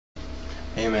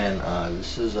Hey man,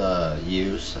 this is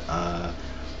Use. I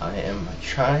am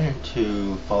trying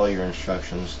to follow your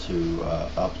instructions to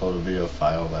upload a video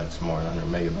file that's more than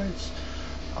 100 megabytes.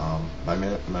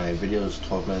 My video is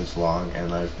 12 minutes long,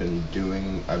 and I've been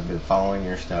following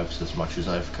your steps as much as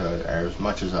I could, or as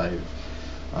much as I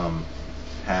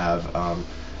have.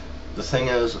 The thing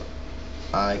is,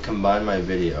 I combine my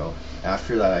video.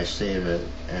 After that, I save it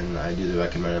and I do the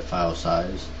recommended file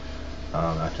size.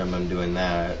 After I'm done doing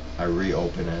that, I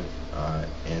reopen it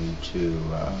into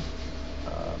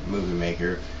Movie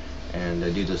Maker, and I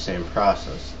do the same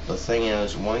process. The thing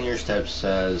is, one of your steps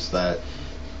says that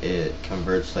it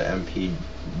converts the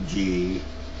MPG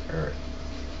or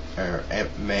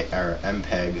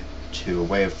MPEG to a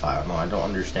WAV file. No, I don't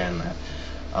understand that.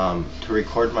 To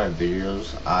record my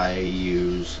videos, I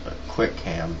use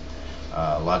QuickCam,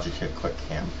 Logitech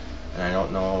QuickCam, and I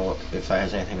don't know if that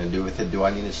has anything to do with it. Do I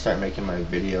need to start making my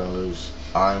videos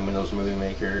on Windows Movie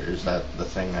Maker? Is that the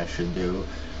thing I should do?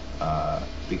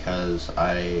 Because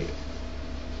I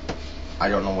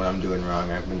don't know what I'm doing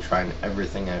wrong. I've been trying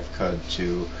everything I could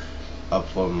to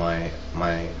upload my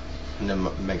 100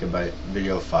 megabyte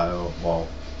video file. Well,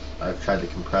 I've tried to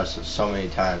compress it so many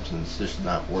times and it's just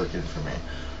not working for me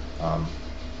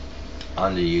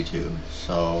onto YouTube.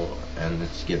 So, and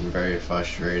it's getting very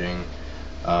frustrating.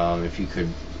 If you could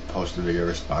post a video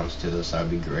response to this, that'd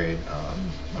be great.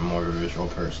 I'm more of a visual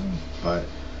person, but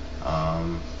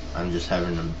I'm just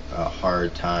having a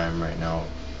hard time right now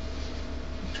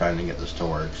trying to get this to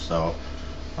work. So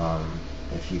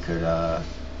if you could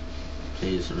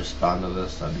please respond to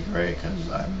this, that'd be great,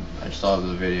 because I still have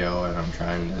the video and I'm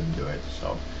trying to do it.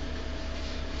 So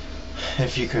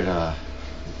if you could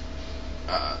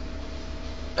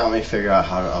help me figure out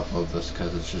how to upload this,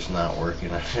 because it's just not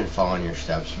working. I've been following your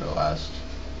steps for the last,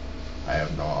 I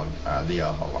have no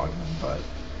idea how long, but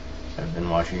I've been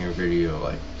watching your video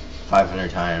like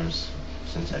 500 times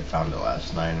since I found it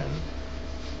last night, and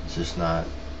it's just not,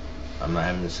 I'm not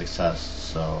having the success.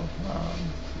 So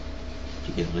if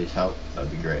you can please help, that'd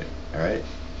be great. Alright,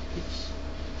 peace.